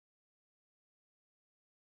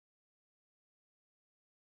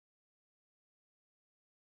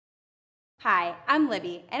Hi, I'm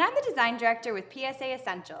Libby, and I'm the design director with PSA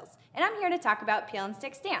Essentials, and I'm here to talk about peel and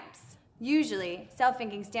stick stamps. Usually,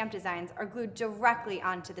 self-inking stamp designs are glued directly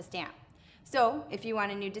onto the stamp. So, if you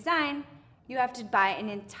want a new design, you have to buy an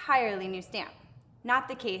entirely new stamp. Not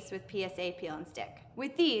the case with PSA peel and stick.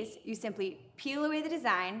 With these, you simply peel away the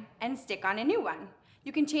design and stick on a new one.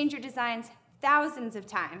 You can change your designs thousands of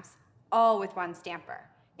times, all with one stamper,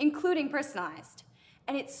 including personalized.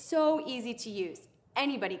 And it's so easy to use.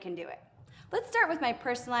 Anybody can do it. Let's start with my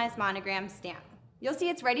personalized monogram stamp. You'll see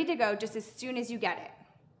it's ready to go just as soon as you get it.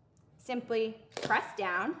 Simply press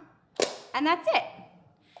down, and that's it.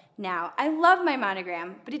 Now, I love my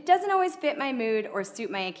monogram, but it doesn't always fit my mood or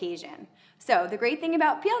suit my occasion. So the great thing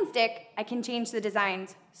about peel and stick, I can change the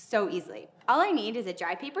designs so easily. All I need is a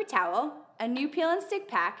dry paper towel, a new peel and stick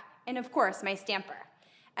pack, and of course my stamper.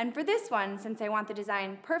 And for this one, since I want the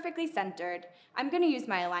design perfectly centered, I'm going to use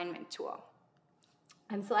my alignment tool.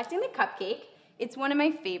 I'm selecting the cupcake. It's one of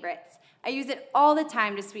my favorites. I use it all the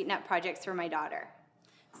time to sweeten up projects for my daughter.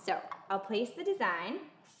 So I'll place the design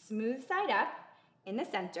smooth side up in the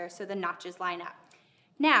center so the notches line up.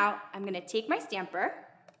 Now I'm going to take my stamper,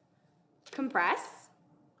 compress,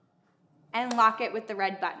 and lock it with the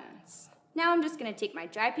red buttons. Now I'm just going to take my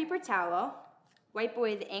dry paper towel, wipe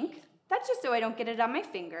away the ink. That's just so I don't get it on my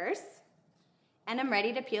fingers. And I'm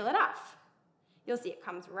ready to peel it off. You'll see it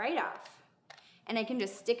comes right off. And I can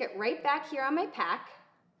just stick it right back here on my pack.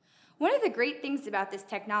 One of the great things about this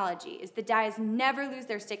technology is the dies never lose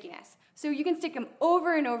their stickiness, so you can stick them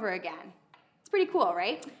over and over again. It's pretty cool,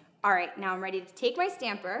 right? All right, now I'm ready to take my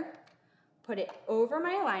stamper, put it over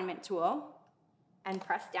my alignment tool, and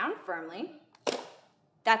press down firmly.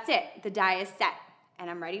 That's it, the die is set, and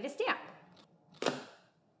I'm ready to stamp.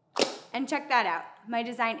 And check that out, my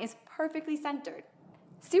design is perfectly centered.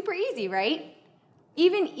 Super easy, right?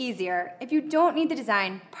 Even easier, if you don't need the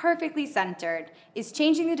design perfectly centered, is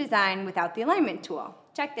changing the design without the alignment tool.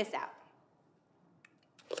 Check this out.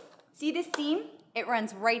 See this seam? It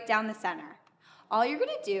runs right down the center. All you're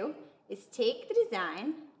gonna do is take the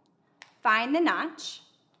design, find the notch,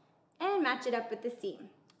 and match it up with the seam.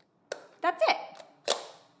 That's it.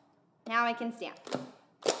 Now I can stamp.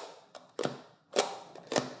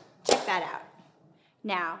 Check that out.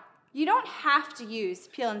 Now, you don't have to use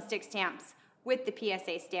peel and stick stamps with the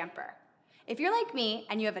PSA stamper. If you're like me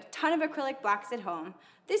and you have a ton of acrylic blocks at home,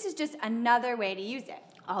 this is just another way to use it.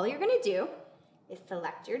 All you're gonna do is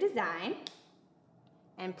select your design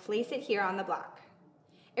and place it here on the block.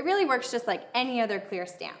 It really works just like any other clear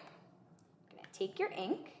stamp. You're gonna take your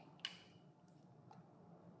ink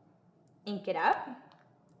it up,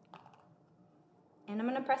 and I'm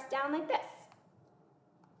gonna press down like this.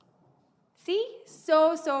 See?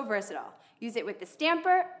 So versatile. Use it with the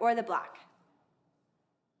stamper or the block.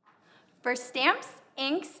 For stamps,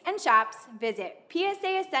 inks, and shops, visit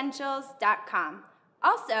psaessentials.com.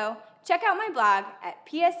 Also, check out my blog at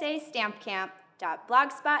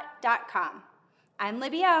psastampcamp.blogspot.com. I'm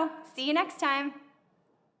Libby O. See you next time.